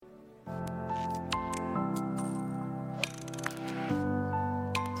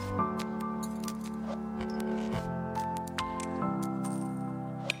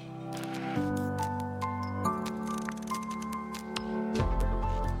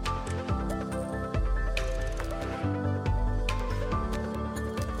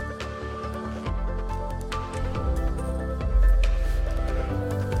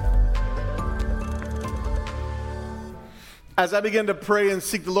as I began to pray and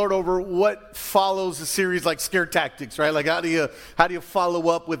seek the Lord over what follows a series like Scare Tactics, right? Like how do you follow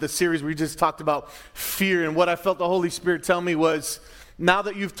up with a series where we just talked about fear? And what I felt the Holy Spirit tell me was, now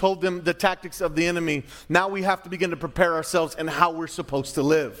that you've told them the tactics of the enemy, now we have to begin to prepare ourselves and how we're supposed to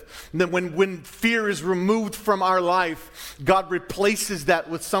live. And then when fear is removed from our life, God replaces that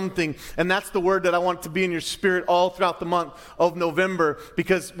with something. And that's the word that I want to be in your spirit all throughout the month of November,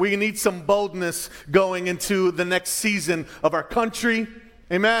 because we need some boldness going into the next season of our country.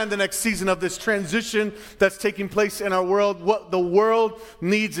 Amen. The next season of this transition that's taking place in our world. What the world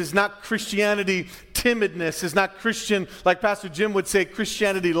needs is not Christianity timidness, is not Christian, like Pastor Jim would say,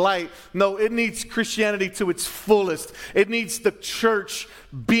 Christianity light. No, it needs Christianity to its fullest. It needs the church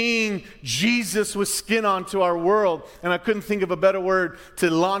being Jesus with skin on to our world. And I couldn't think of a better word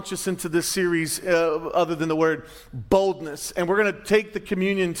to launch us into this series other than the word boldness. And we're going to take the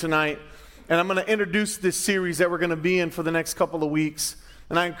communion tonight, and I'm going to introduce this series that we're going to be in for the next couple of weeks.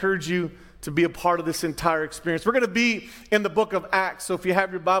 And I encourage you to be a part of this entire experience. We're going to be in the book of Acts. So if you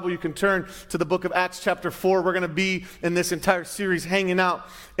have your Bible, you can turn to the book of Acts chapter 4. We're going to be in this entire series hanging out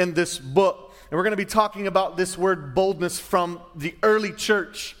in this book. And we're going to be talking about this word boldness from the early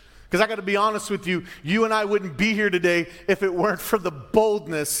church. Because I got to be honest with you, you and I wouldn't be here today if it weren't for the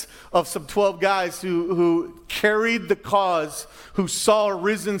boldness of some 12 guys who carried the cause, who saw a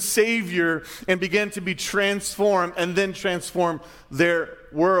risen Savior and began to be transformed and then transform their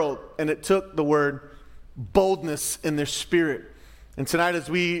world. And it took the word boldness in their spirit. And tonight, as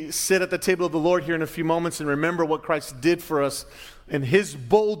we sit at the table of the Lord here in a few moments and remember what Christ did for us and his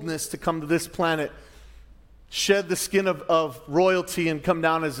boldness to come to this planet, shed the skin of royalty and come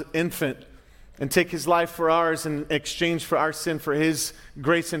down as an infant and take his life for ours in exchange for our sin, for his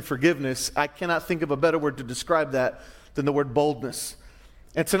grace and forgiveness. I cannot think of a better word to describe that than the word boldness.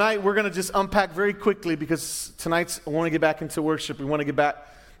 And tonight we're going to just unpack very quickly, because tonight's, I want to get back into worship. We want to get back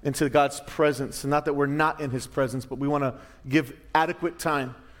into God's presence. And not that we're not in his presence, but we want to give adequate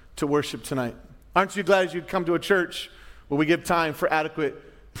time to worship tonight. Aren't you glad you'd come to a church where we give time for adequate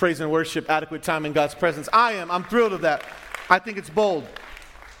praise and worship, adequate time in God's presence? I am. I'm thrilled of that. I think it's bold.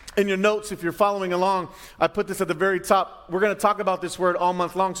 In your notes, if you're following along, I put this at the very top. We're going to talk about this word all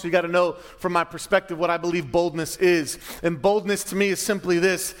month long, so you got to know from my perspective what I believe boldness is. And boldness to me is simply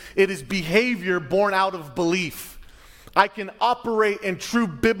this. It is behavior born out of belief. I can operate in true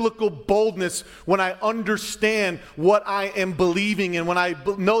biblical boldness when I understand what I am believing, and when I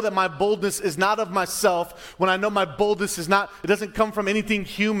know that my boldness is not of myself, when I know my boldness is not, it doesn't come from anything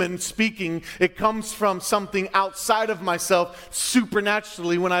human speaking, it comes from something outside of myself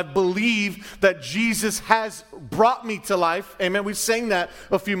supernaturally, when I believe that Jesus has brought me to life. Amen. We sang that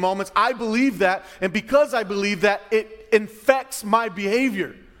a few moments. I believe that, and because I believe that, it infects my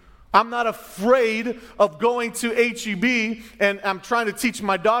behavior. I'm not afraid of going to H-E-B, and I'm trying to teach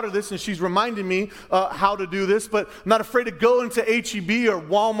my daughter this, and she's reminding me how to do this, but I'm not afraid to go into H-E-B or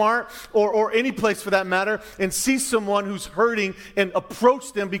Walmart or any place for that matter and see someone who's hurting and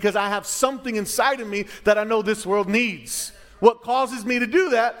approach them, because I have something inside of me that I know this world needs. What causes me to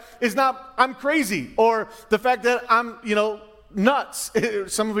do that is not I'm crazy or the fact that I'm, nuts.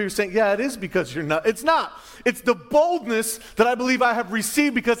 Some of you are saying, yeah, it is because you're nuts. It's not. It's the boldness that I believe I have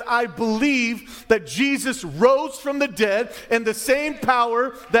received because I believe that Jesus rose from the dead, and the same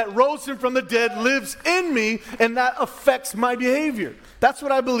power that rose him from the dead lives in me, and that affects my behavior. That's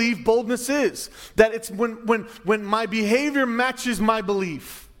what I believe boldness is. That it's when my behavior matches my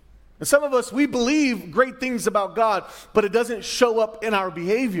belief. And some of us, we believe great things about God, but it doesn't show up in our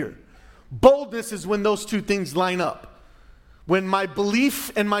behavior. Boldness is when those two things line up. When my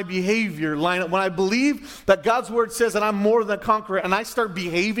belief and my behavior line up, when I believe that God's word says that I'm more than a conqueror, and I start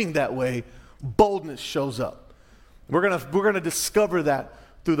behaving that way, boldness shows up. We're gonna discover that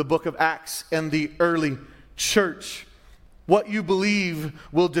through the book of Acts and the early church. What you believe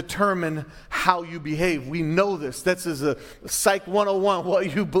will determine how you behave. We know this. This is a Psych 101,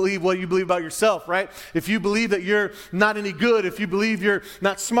 what you believe about yourself, right? If you believe that you're not any good, if you believe you're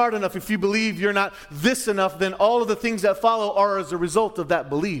not smart enough, if you believe you're not this enough, then all of the things that follow are as a result of that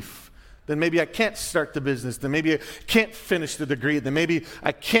belief. Then maybe I can't start the business. Then maybe I can't finish the degree. Then maybe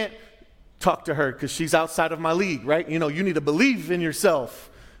I can't talk to her because she's outside of my league, right? You need to believe in yourself.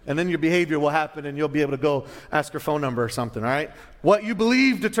 And then your behavior will happen, and you'll be able to go ask her phone number or something, all right? What you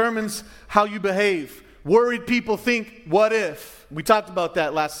believe determines how you behave. Worried people think, what if? We talked about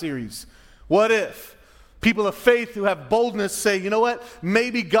that last series. What if? People of faith who have boldness say, you know what?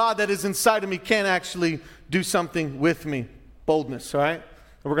 Maybe God that is inside of me can actually do something with me. Boldness, all right? And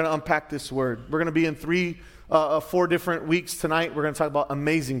we're going to unpack this word. We're going to be in 4 different weeks tonight. We're going to talk about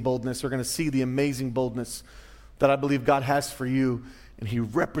amazing boldness. We're going to see the amazing boldness that I believe God has for you, and he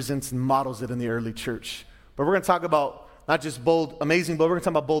represents and models it in the early church. But we're going to talk about not just bold, amazing, but we're going to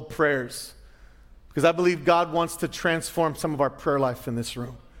talk about bold prayers. Because I believe God wants to transform some of our prayer life in this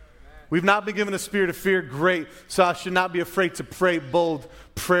room. We've not been given a spirit of fear, great, so I should not be afraid to pray bold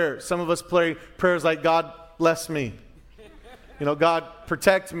prayers. Some of us pray prayers like, God bless me. God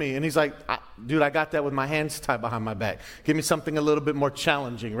protect me. And he's like, dude, I got that with my hands tied behind my back. Give me something a little bit more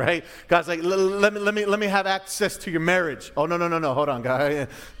challenging, right? God's like, let me have access to your marriage. Oh, no, hold on, God.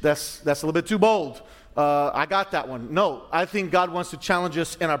 That's a little bit too bold. I got that one. No, I think God wants to challenge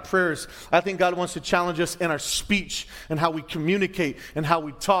us in our prayers. I think God wants to challenge us in our speech and how we communicate and how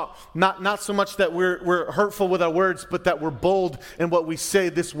we talk. Not so much that we're hurtful with our words, but that we're bold in what we say.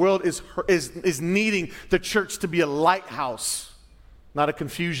 This world is needing the church to be a lighthouse, not a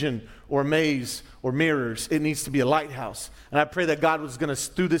confusion or maze or mirrors. It needs to be a lighthouse. And I pray that God was going to,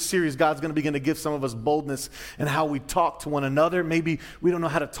 through this series, God's going to begin to give some of us boldness in how we talk to one another. Maybe we don't know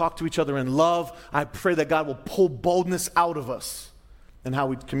how to talk to each other in love. I pray that God will pull boldness out of us in how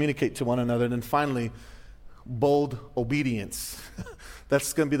we communicate to one another. And then finally, bold obedience.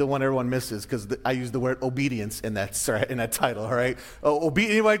 That's going to be the one everyone misses because I use the word obedience in that title, all right?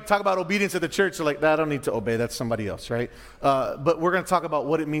 Anybody talk about obedience at the church? They're like, I don't need to obey. That's somebody else, right? But we're going to talk about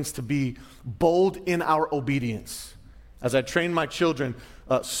what it means to be bold in our obedience. As I train my children,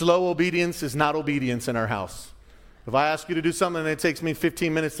 slow obedience is not obedience in our house. If I ask you to do something and it takes me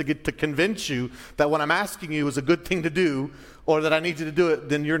 15 minutes to convince you that what I'm asking you is a good thing to do or that I need you to do it,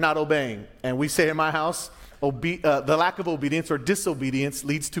 then you're not obeying. And we say in my house, the lack of obedience or disobedience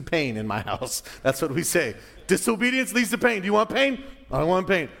leads to pain in my house. That's what we say. Disobedience leads to pain. Do you want pain? I don't want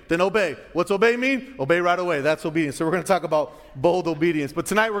pain. Then obey. What's obey mean? Obey right away. That's obedience. So we're going to talk about bold obedience. But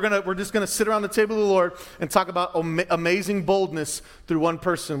tonight we're just going to sit around the table of the Lord and talk about amazing boldness through one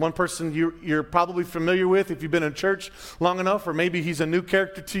person. One person you're probably familiar with if you've been in church long enough, or maybe he's a new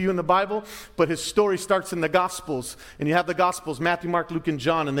character to you in the Bible. But his story starts in the Gospels. And you have the Gospels, Matthew, Mark, Luke, and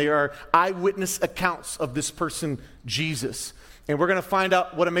John. And they are eyewitness accounts of this person, Jesus. And we're going to find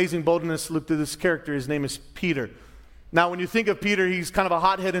out what amazing boldness looked through this character. His name is Peter. Now, when you think of Peter, he's kind of a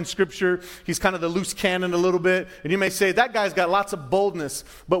hothead in Scripture. He's kind of the loose cannon a little bit. And you may say, that guy's got lots of boldness.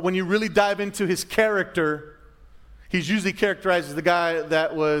 But when you really dive into his character, he's usually characterized as the guy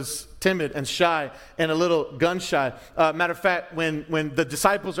that was timid and shy and a little gun-shy. Matter of fact, when the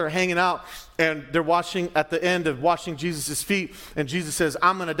disciples are hanging out and they're at the end of washing Jesus' feet, and Jesus says,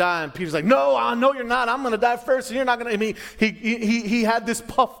 I'm going to die. And Peter's like, no, you're not. I'm going to die first, and you're not going to. I mean, he had this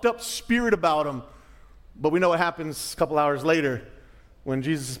puffed up spirit about him. But we know what happens a couple hours later when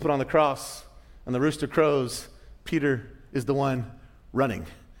Jesus is put on the cross and the rooster crows. Peter is the one running.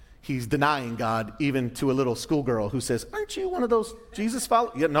 He's denying God even to a little schoolgirl who says, aren't you one of those Jesus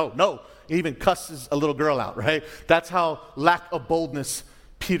followers? Yeah, no. He even cusses a little girl out, right? That's how lack of boldness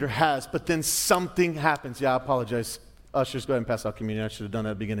Peter has. But then something happens. Yeah, I apologize. Ushers, go ahead and pass out communion. I should have done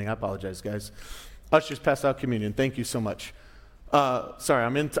that at the beginning. I apologize, guys. Ushers, pass out communion. Thank you so much. Sorry,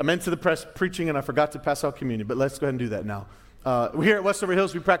 I'm into the press preaching and I forgot to pass out communion, but let's go ahead and do that now. Here at Westover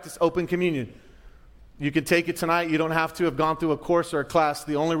Hills, we practice open communion. You can take it tonight. You don't have to have gone through a course or a class.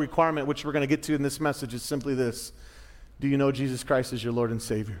 The only requirement, which we're going to get to in this message, is simply this. Do you know Jesus Christ as your Lord and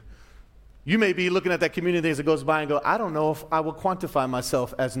Savior? You may be looking at that communion as it goes by and go, I don't know if I will quantify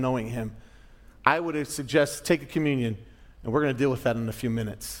myself as knowing him. I would suggest take a communion, and we're going to deal with that in a few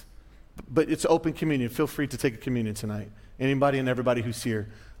minutes. But it's open communion. Feel free to take a communion tonight. Anybody and everybody who's here.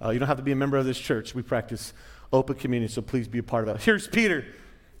 You don't have to be a member of this church. We practice open communion, so please be a part of it. Here's Peter.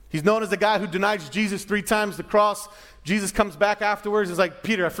 He's known as the guy who denies Jesus 3 times the cross. Jesus comes back afterwards and is like,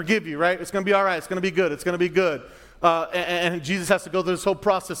 Peter, I forgive you, right? It's going to be all right. It's going to be good. It's going to be good. And Jesus has to go through this whole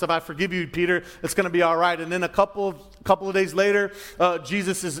process of, I forgive you, Peter. It's going to be all right. And then a couple of days later,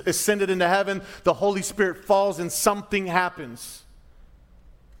 Jesus is ascended into heaven. The Holy Spirit falls and something happens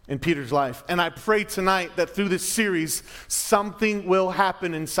in Peter's life. And I pray tonight that through this series, something will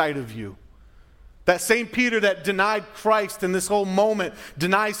happen inside of you. That same Peter that denied Christ in this whole moment,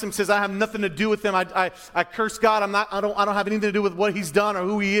 denies him, says, I have nothing to do with him. I curse God. I don't have anything to do with what he's done or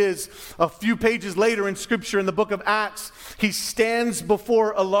who he is. A few pages later in Scripture, in the book of Acts, he stands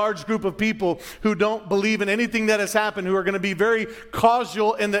before a large group of people who don't believe in anything that has happened, who are going to be very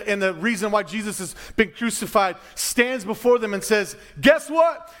causal in the reason why Jesus has been crucified, stands before them and says, guess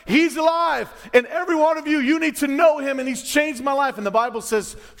what? He's alive. And every one of you need to know him, and he's changed my life. And the Bible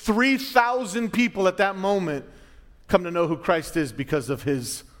says 3,000 people at that moment come to know who Christ is because of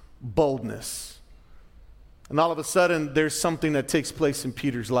his boldness. And all of a sudden, there's something that takes place in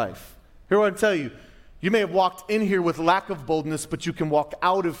Peter's life. Here I want to tell you, You may have walked in here with lack of boldness, but you can walk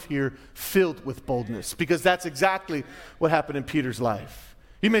out of here filled with boldness, because that's exactly what happened in Peter's life.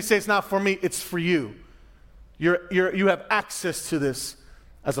 You may say, it's not for me, it's for you. You have access to this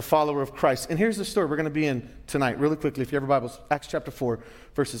as a follower of Christ. And here's the story we're going to be in tonight, really quickly. If you have your Bibles, Acts chapter 4,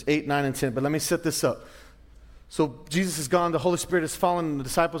 verses 8, 9, and 10. But let me set this up. So Jesus is gone, the Holy Spirit has fallen, and the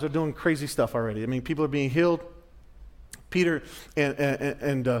disciples are doing crazy stuff already. I mean, people are being healed. Peter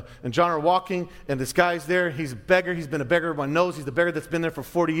and John are walking, and this guy's there. He's a beggar. He's been a beggar. Everyone knows he's the beggar that's been there for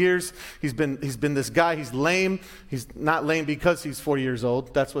 40 years. He's been this guy. He's lame. He's not lame because he's 40 years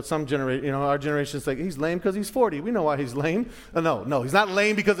old. That's what some generation, our generation is like, he's lame because he's 40. We know why he's lame. No, he's not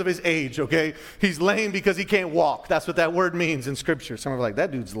lame because of his age, okay? He's lame because he can't walk. That's what that word means in Scripture. Some are like,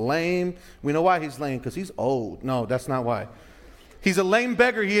 that dude's lame. We know why he's lame, because he's old. No, that's not why. He's a lame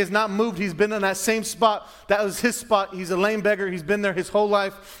beggar. He has not moved. He's been in that same spot. That was his spot. He's a lame beggar. He's been there his whole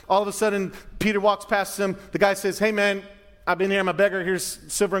life. All of a sudden, Peter walks past him. The guy says, hey, man, I've been here. I'm a beggar. Here's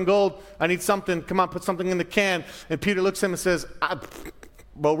silver and gold. I need something. Come on, put something in the can. And Peter looks at him and says,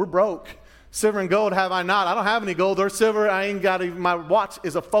 well, we're broke. Silver and gold have I not. I don't have any gold or silver. I ain't got even, my watch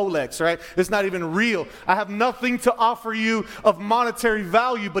is a Folex, right? It's not even real. I have nothing to offer you of monetary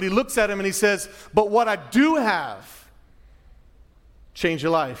value. But he looks at him and he says, but what I do have, change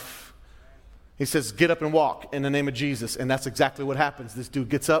your life. He says, get up and walk in the name of Jesus. And that's exactly what happens. This dude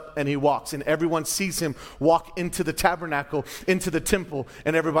gets up and he walks, and everyone sees him walk into the tabernacle, into the temple,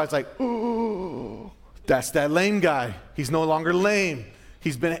 and everybody's like, ooh, that's that lame guy. He's no longer lame.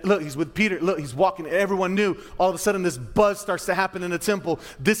 He's with Peter. Look, he's walking. Everyone knew. All of a sudden, this buzz starts to happen in the temple.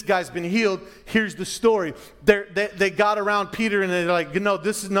 This guy's been healed. Here's the story. They got around Peter, and they're like,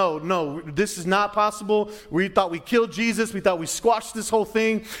 this is not possible. We thought we killed Jesus. We thought we squashed this whole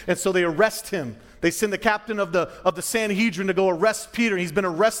thing. And so they arrest him. They send the captain of the Sanhedrin to go arrest Peter. He's been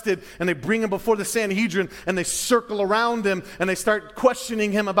arrested, and they bring him before the Sanhedrin, and they circle around him, and they start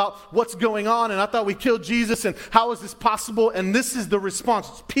questioning him about what's going on. And I thought we killed Jesus, and how is this possible? And this is the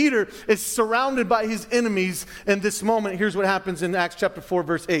response. Peter is surrounded by his enemies in this moment. Here's what happens in Acts chapter 4,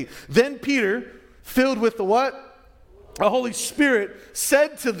 verse 8. Then Peter, filled with the what? The Holy Spirit,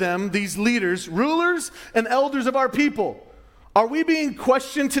 said to them, these leaders, rulers and elders of our people, are we being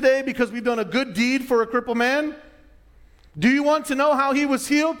questioned today because we've done a good deed for a crippled man? Do you want to know how he was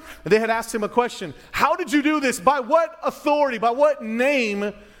healed? They had asked him a question. How did you do this? By what authority? By what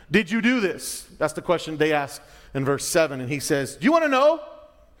name did you do this? That's the question they asked in verse 7. And he says, do you want to know?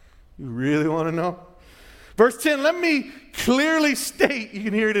 You really want to know? Verse 10, let me clearly state, you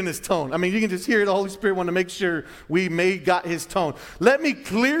can hear it in his tone. I mean, you can just hear the Holy Spirit want to make sure we got his tone. Let me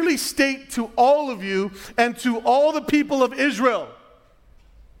clearly state to all of you and to all the people of Israel.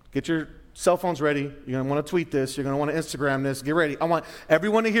 Get your cell phones ready. You're going to want to tweet this. You're going to want to Instagram this. Get ready. I want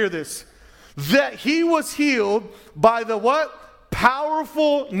everyone to hear this. That he was healed by the what?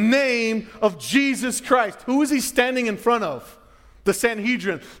 Powerful name of Jesus Christ. Who is he standing in front of? The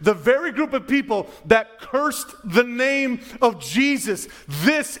Sanhedrin, the very group of people that cursed the name of Jesus.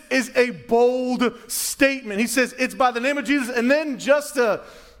 This is a bold statement. He says it's by the name of Jesus, and then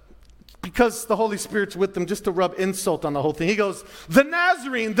because the Holy Spirit's with them, just to rub insult on the whole thing, he goes, the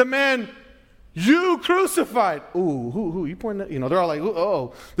Nazarene, the man you crucified. Ooh, who you pointing at? They're all like,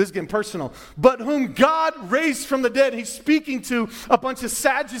 oh, this is getting personal. But whom God raised from the dead. He's speaking to a bunch of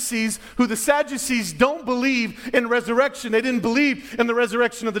Sadducees, who the Sadducees don't believe in resurrection. They didn't believe in the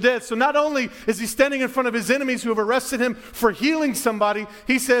resurrection of the dead. So not only is he standing in front of his enemies who have arrested him for healing somebody,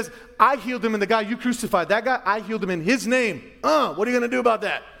 he says, I healed him in the guy you crucified. That guy, I healed him in his name. What are you going to do about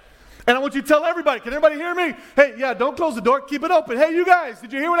that? And I want you to tell everybody. Can everybody hear me? Hey, yeah, don't close the door. Keep it open. Hey, you guys,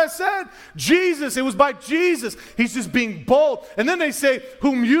 did you hear what I said? Jesus. It was by Jesus. He's just being bold. And then they say,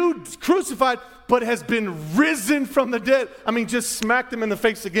 whom you crucified, but has been risen from the dead. I mean, just smack them in the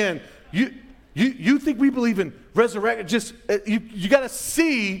face again. You think we believe in resurrection? Just you got to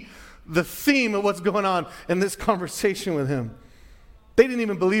see the theme of what's going on in this conversation with him. They didn't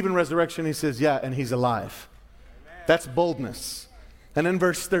even believe in resurrection. He says, yeah, and he's alive. Amen. That's boldness. And then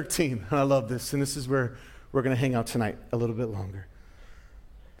verse 13, and I love this, and this is where we're going to hang out tonight a little bit longer.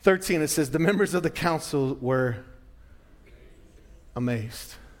 13, it says, the members of the council were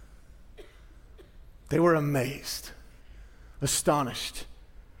amazed. They were amazed, astonished,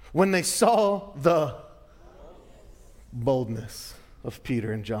 when they saw the boldness of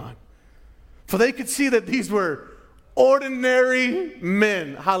Peter and John. For they could see that these were ordinary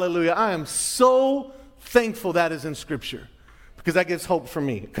men. Hallelujah. I am so thankful that is in Scripture. Because that gives hope for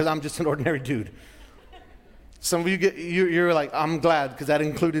me, because I'm just an ordinary dude. Some of you you're like, I'm glad, because that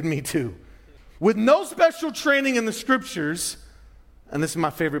included me too. With no special training in the Scriptures, and this is my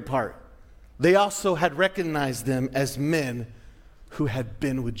favorite part, they also had recognized them as men who had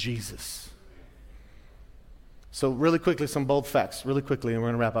been with Jesus. So really quickly, some bold facts, really quickly, and we're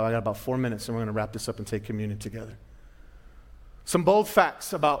going to wrap up. I got about 4 minutes, and we're going to wrap this up and take communion together. Some bold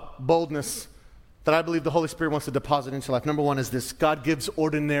facts about boldness that I believe the Holy Spirit wants to deposit into life. Number one is this: God gives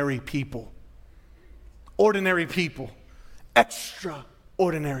ordinary people,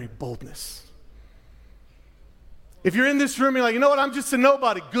 extraordinary boldness. If you're in this room and you're like, you know what, I'm just a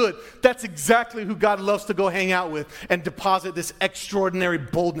nobody, good. That's exactly who God loves to go hang out with and deposit this extraordinary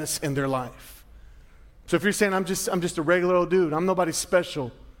boldness in their life. So if you're saying, I'm just a regular old dude, I'm nobody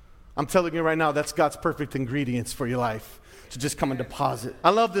special, I'm telling you right now, that's God's perfect ingredients for your life to just come and deposit. I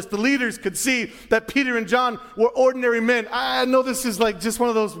love this. The leaders could see that Peter and John were ordinary men. I know this is like just one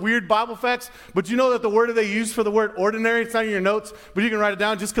of those weird Bible facts, but you know that the word that they use for the word ordinary, it's not in your notes, but you can write it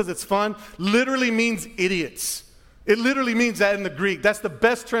down just because it's fun, literally means idiots. It literally means that in the Greek. That's the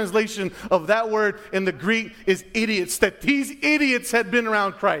best translation of that word in the Greek is idiots, that these idiots had been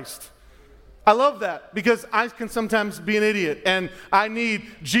around Christ. I love that because I can sometimes be an idiot and I need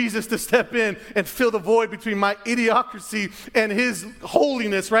Jesus to step in and fill the void between my idiocracy and his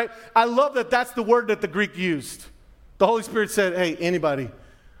holiness, right? I love that that's the word that the Greek used. The Holy Spirit said, hey, anybody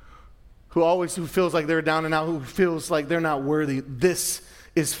who feels like they're down and out, who feels like they're not worthy, this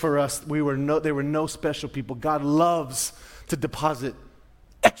is for us. They were no special people. God loves to deposit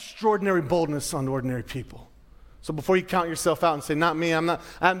extraordinary boldness on ordinary people. So before you count yourself out and say, not me, I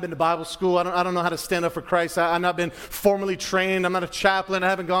haven't been to Bible school, I don't know how to stand up for Christ, I've not been formally trained, I'm not a chaplain, I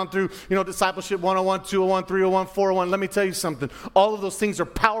haven't gone through, discipleship 101, 201, 301, 401. Let me tell you something. All of those things are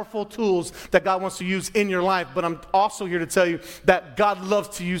powerful tools that God wants to use in your life, but I'm also here to tell you that God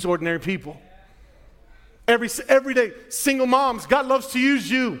loves to use ordinary people. Every day, single moms, God loves to use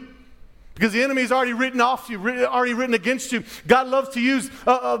you. Because the enemy is already written off you, already written against you. God loves to use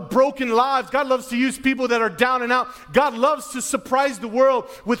broken lives. God loves to use people that are down and out. God loves to surprise the world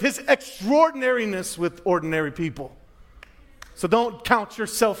with his extraordinariness with ordinary people. So don't count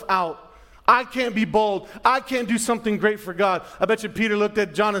yourself out. I can't be bold. I can't do something great for God. I bet you Peter looked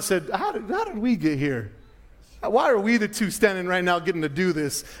at John and said, how did we get here? Why are we the two standing right now getting to do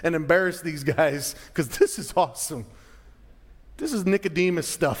this and embarrass these guys? Because this is awesome. This is Nicodemus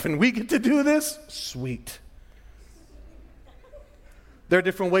stuff, and we get to do this? Sweet. There are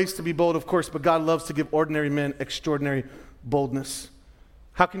different ways to be bold, of course, but God loves to give ordinary men extraordinary boldness.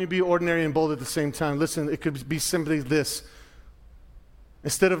 How can you be ordinary and bold at the same time? Listen, it could be simply this.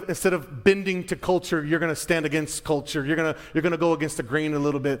 Instead of bending to culture, you're going to stand against culture. You're going to go against the grain a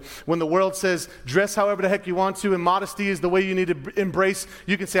little bit. When the world says, dress however the heck you want to, and modesty is the way you need to embrace,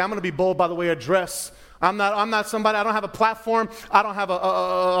 you can say, I'm going to be bold by the way I dress. I'm not somebody, I don't have a platform, I don't have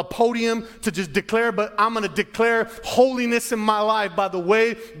a podium to just declare, but I'm going to declare holiness in my life by the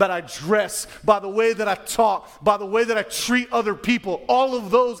way that I dress, by the way that I talk, by the way that I treat other people. All of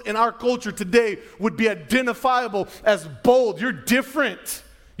those in our culture today would be identifiable as bold. You're different.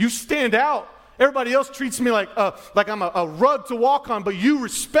 You stand out. Everybody else treats me like I'm a rug to walk on, but you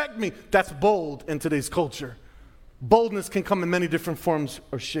respect me. That's bold in today's culture. Boldness can come in many different forms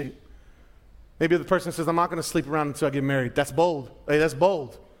or shape. Maybe the person says, I'm not going to sleep around until I get married. That's bold. Hey, that's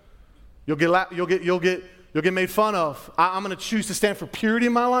bold. You'll get made fun of. I'm going to choose to stand for purity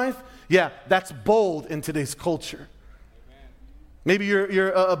in my life. Yeah, that's bold in today's culture. Amen. Maybe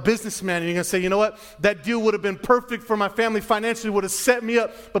you're a businessman and you're going to say, you know what? That deal would have been perfect for my family financially, would have set me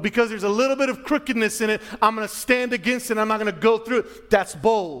up. But because there's a little bit of crookedness in it, I'm going to stand against it and I'm not going to go through it. That's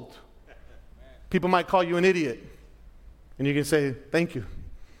bold. People might call you an idiot. And you can say, thank you.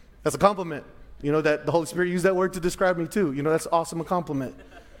 That's a compliment. You know that the Holy Spirit used that word to describe me too. You know, that's awesome, a compliment.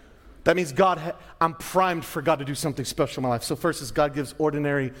 That means I'm primed for God to do something special in my life. So first is God gives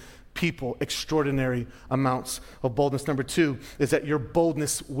ordinary people extraordinary amounts of boldness. Number two is that your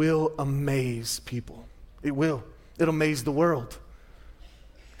boldness will amaze people. It will. It'll amaze the world.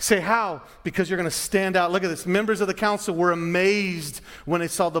 Say how? Because you're going to stand out. Look at this. Members of the council were amazed when they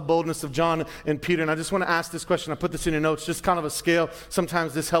saw the boldness of John and Peter. And I just want to ask this question. I put this in your notes, just kind of a scale.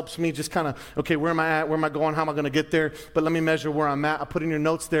 Sometimes this helps me just kind of, okay, where am I at? Where am I going? How am I going to get there? But let me measure where I'm at. I put in your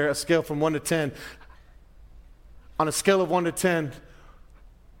notes there a scale from 1 to 10. On a scale of 1 to 10,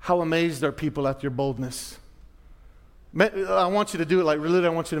 how amazed are people at your boldness? I want you to do it like really, I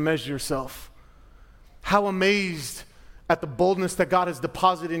want you to measure yourself. How amazed at the boldness that God has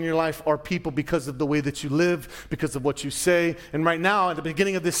deposited in your life are people because of the way that you live, because of what you say. And right now, at the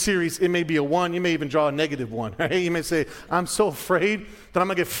beginning of this series, it may be a 1. You may even draw a negative 1. Right? You may say, I'm so afraid that I'm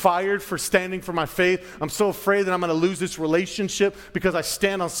going to get fired for standing for my faith. I'm so afraid that I'm going to lose this relationship because I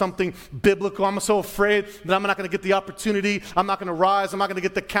stand on something biblical. I'm so afraid that I'm not going to get the opportunity. I'm not going to rise. I'm not going to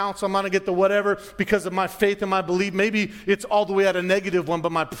get the counsel. I'm not going to get the whatever because of my faith and my belief. Maybe it's all the way at a negative 1,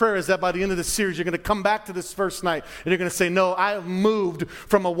 but my prayer is that by the end of this series, you're going to come back to this first night and you're going to say, no, I have moved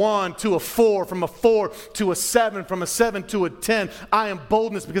from a 1 to a 4, from a 4 to a 7, from a 7 to a 10. I am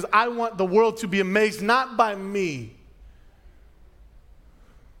boldness because I want the world to be amazed, not by me,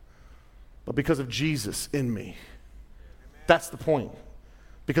 but because of Jesus in me. That's the point.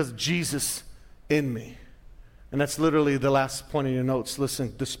 Because of Jesus in me. And that's literally the last point in your notes.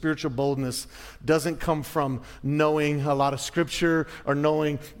 Listen, the spiritual boldness doesn't come from knowing a lot of scripture or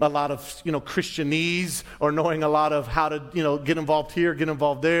knowing a lot of, Christianese or knowing a lot of how to, get involved here, get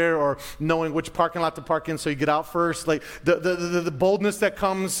involved there, or knowing which parking lot to park in so you get out first. Like the boldness that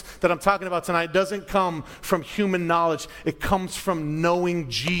I'm talking about tonight doesn't come from human knowledge. It comes from knowing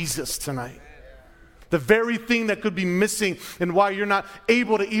Jesus tonight. The very thing that could be missing and why you're not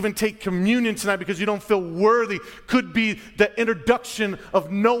able to even take communion tonight because you don't feel worthy could be the introduction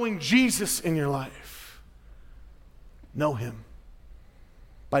of knowing Jesus in your life. Know him.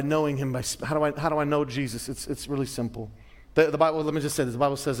 By knowing him, how do I know Jesus? It's really simple. The Bible, let me just say this. The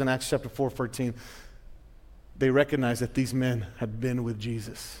Bible says in Acts chapter 4:14, they recognize that these men had been with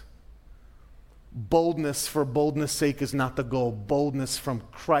Jesus. Boldness for boldness' sake is not the goal. Boldness from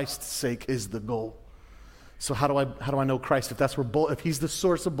Christ's sake is the goal. So how do I know Christ? If he's the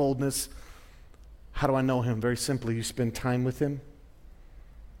source of boldness, how do I know him? Very simply, you spend time with him.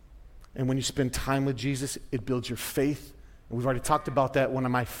 And when you spend time with Jesus, it builds your faith. And we've already talked about that. When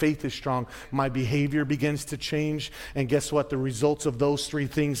my faith is strong, my behavior begins to change. And guess what? The results of those 3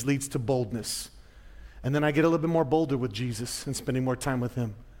 things leads to boldness. And then I get a little bit more bolder with Jesus and spending more time with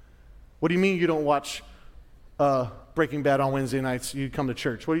him. What do you mean you don't watch Breaking Bad on Wednesday nights, you come to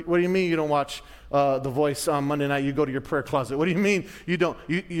church? What do you mean you don't watch The Voice on Monday night, you go to your prayer closet? What do you mean you don't?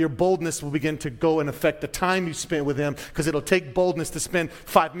 Your boldness will begin to go and affect the time you spend with him, because it'll take boldness to spend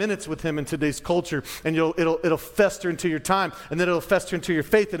 5 minutes with him in today's culture, and it'll fester into your time, and then it'll fester into your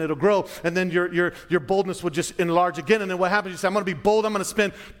faith, and it'll grow, and then your boldness will just enlarge again. And then what happens? You say, I'm going to be bold. I'm going to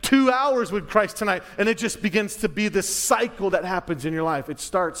spend 2 hours with Christ tonight, and it just begins to be this cycle that happens in your life. It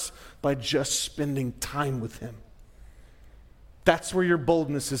starts by just spending time with him. That's where your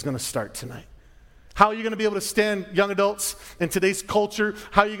boldness is going to start tonight. How are you going to be able to stand, young adults, in today's culture?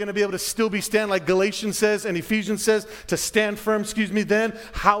 How are you going to be able to still be stand like Galatians says and Ephesians says, to stand firm, then?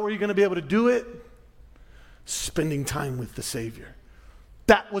 How are you going to be able to do it? Spending time with the Savior.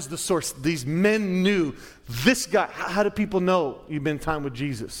 That was the source. These men knew this guy. How do people know you've been time with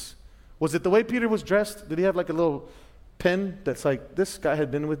Jesus? Was it the way Peter was dressed? Did he have like a little pen that's like, this guy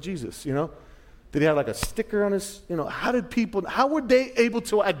had been with Jesus, Did he have like a sticker on his, how were they able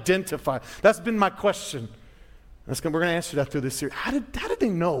to identify? That's been my question. We're going to answer that through this series. How did they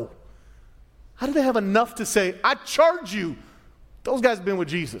know? How did they have enough to say, I charge you, those guys have been with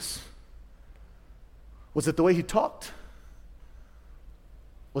Jesus? Was it the way he talked?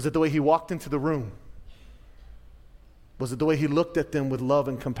 Was it the way he walked into the room? Was it the way he looked at them with love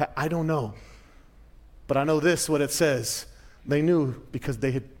and compassion? I don't know. But I know this, what it says. They knew because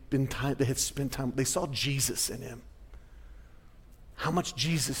they had spent time, they saw Jesus in him. How much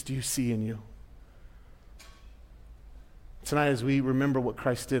Jesus do you see in you? Tonight, as we remember what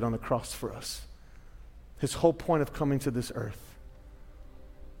Christ did on the cross for us, his whole point of coming to this earth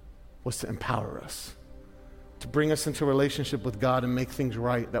was to empower us, to bring us into a relationship with God and make things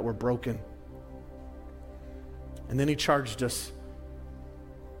right that were broken. And then he charged us,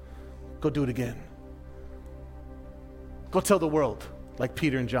 go do it again. Go tell the world, like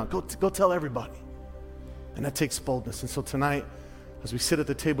Peter and John. Go tell everybody. And that takes boldness. And so tonight, as we sit at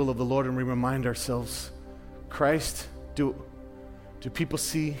the table of the Lord and we remind ourselves, Christ, do people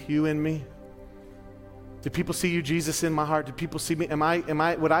see you in me? Do people see you, Jesus, in my heart? Do people see me?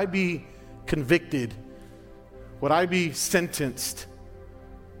 Would I be convicted? Would I be sentenced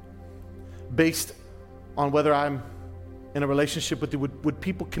based on whether I'm in a relationship with you? Would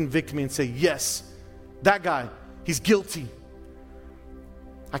people convict me and say, yes, that guy, he's guilty.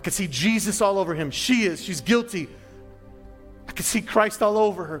 I could see Jesus all over him. She's guilty. I could see Christ all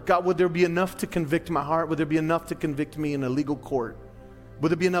over her. God, would there be enough to convict my heart? Would there be enough to convict me in a legal court? Would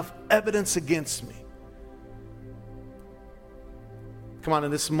there be enough evidence against me? Come on,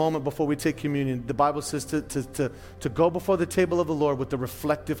 in this moment before we take communion, the Bible says to go before the table of the Lord with a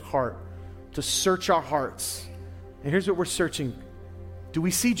reflective heart, to search our hearts, And here's what we're searching. Do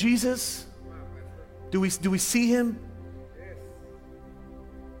we see Jesus? Do we see him?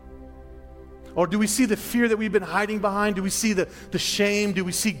 Or do we see the fear that we've been hiding behind? Do we see the shame? Do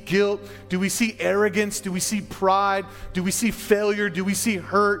we see guilt? Do we see arrogance? Do we see pride? Do we see failure? Do we see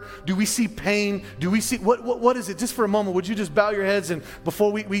hurt? Do we see pain? Do we see, what is it? Just for a moment, would you just bow your heads and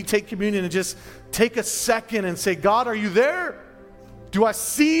before we take communion and just take a second and say, God, are you there? Do I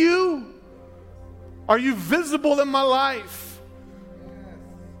see you? Are you visible in my life?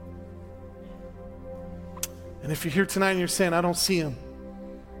 And if you're here tonight and you're saying, I don't see him.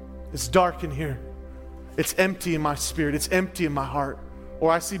 It's dark in here. It's empty in my spirit. It's empty in my heart.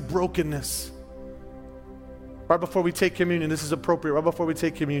 Or I see brokenness. Right before we take communion, this is appropriate. Right before we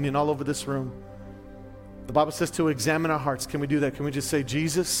take communion, all over this room, the Bible says to examine our hearts. Can we do that? Can we just say,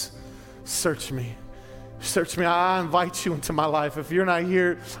 Jesus, search me. Search me. I invite you into my life. If you're not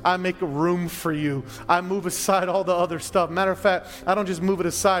here, I make a room for you. I move aside all the other stuff. Matter of fact, I don't just move it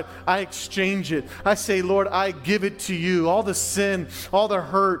aside. I exchange it. I say, Lord, I give it to you. All the sin, all the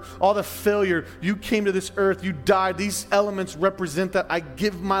hurt, all the failure. You came to this earth. You died. These elements represent that. I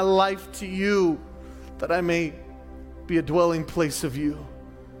give my life to you that I may be a dwelling place of you.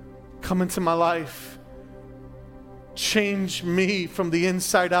 Come into my life. Change me from the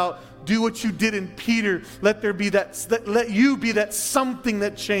inside out. Do what you did in Peter. Let you be that something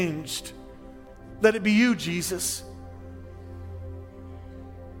that changed. Let it be you, Jesus.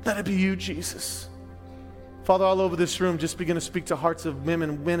 Let it be you, Jesus. Father, all over this room, just begin to speak to hearts of men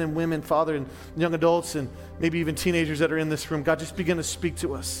and women, Father, and young adults, and maybe even teenagers that are in this room. God, just begin to speak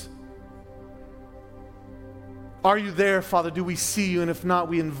to us. Are you there, Father? Do we see you? And if not,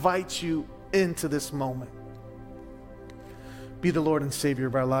 we invite you into this moment. Be the Lord and Savior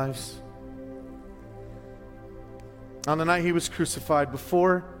of our lives. On the night he was crucified,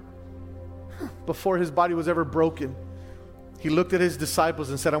 before his body was ever broken, he looked at his disciples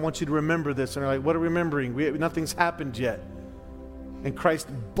and said, I want you to remember this. And they're like, what are we remembering? Nothing's happened yet. And Christ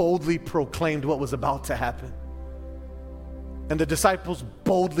boldly proclaimed what was about to happen. And the disciples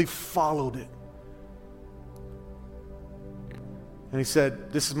boldly followed it. And he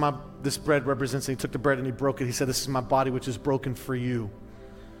said, this bread represents, and he took the bread and he broke it. He said, this is my body which is broken for you.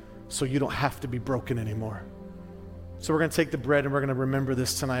 So you don't have to be broken anymore. So we're going to take the bread and we're going to remember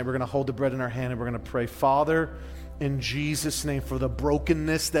this tonight. We're going to hold the bread in our hand and we're going to pray. Father, in Jesus' name, for the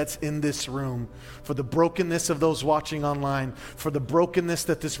brokenness that's in this room, for the brokenness of those watching online, for the brokenness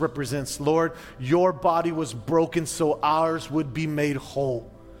that this represents, Lord, your body was broken so ours would be made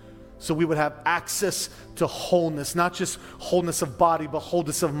whole. So we would have access to wholeness, not just wholeness of body, but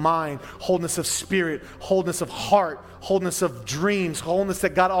wholeness of mind, wholeness of spirit, wholeness of heart, wholeness of dreams, wholeness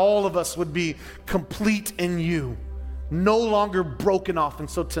that God, all of us would be complete in you, no longer broken off. And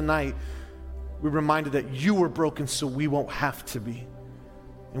so tonight, we're reminded that you were broken so we won't have to be.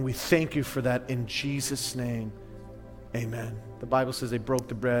 And we thank you for that in Jesus' name. Amen. The Bible says they broke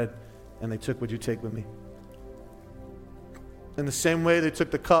the bread and they took. Would you take with me? In the same way, they took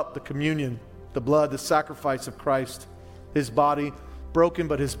the cup, the communion, the blood, the sacrifice of Christ, his body broken,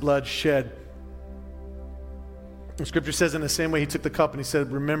 but his blood shed. And Scripture says in the same way, he took the cup and he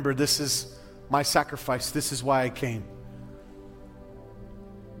said, remember, this is my sacrifice. This is why I came.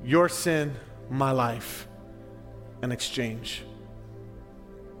 Your sin, my life, an exchange.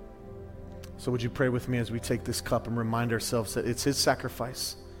 So would you pray with me as we take this cup and remind ourselves that it's his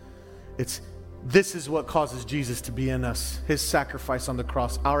sacrifice. This is what causes Jesus to be in us, his sacrifice on the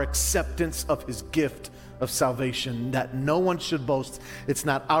cross, our acceptance of his gift of salvation, that no one should boast. It's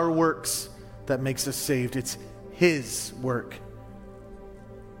not our works that makes us saved. It's his work.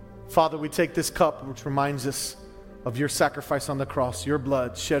 Father, we take this cup, which reminds us of your sacrifice on the cross, your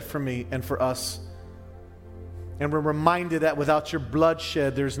blood shed for me and for us. And we're reminded that without your blood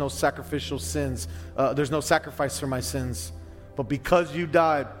shed, there's no sacrificial sins. There's no sacrifice for my sins. But because you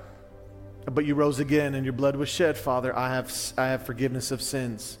died, but you rose again and your blood was shed, Father, I have forgiveness of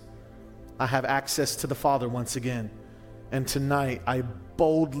sins. I have access to the Father once again. And tonight, I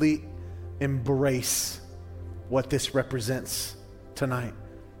boldly embrace what this represents tonight.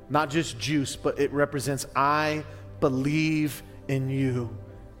 Not just juice, but it represents I believe in you.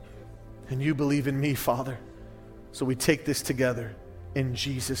 And you believe in me, Father. So we take this together. In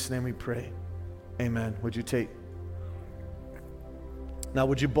Jesus' name we pray. Amen. Would you take? Now,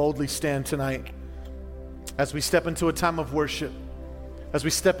 would you boldly stand tonight as we step into a time of worship? As we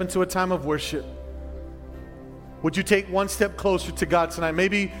step into a time of worship, would you take one step closer to God tonight?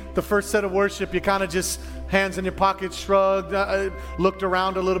 Maybe the first set of worship, you kind of just hands in your pocket, shrugged, looked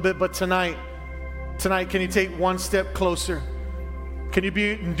around a little bit. But tonight, can you take one step closer? Can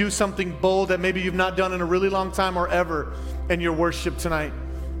you do something bold that maybe you've not done in a really long time or ever in your worship tonight?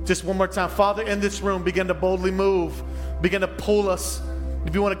 Just one more time. Father, in this room, begin to boldly move. Begin to pull us.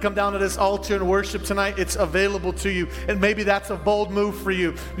 If you want to come down to this altar and worship tonight, it's available to you. And maybe that's a bold move for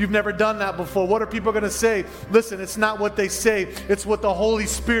you. You've never done that before. What are people going to say? Listen, it's not what they say. It's what the Holy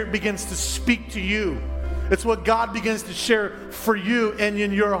Spirit begins to speak to you. It's what God begins to share for you and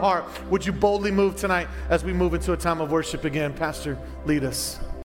in your heart. Would you boldly move tonight as we move into a time of worship again? Pastor, lead us.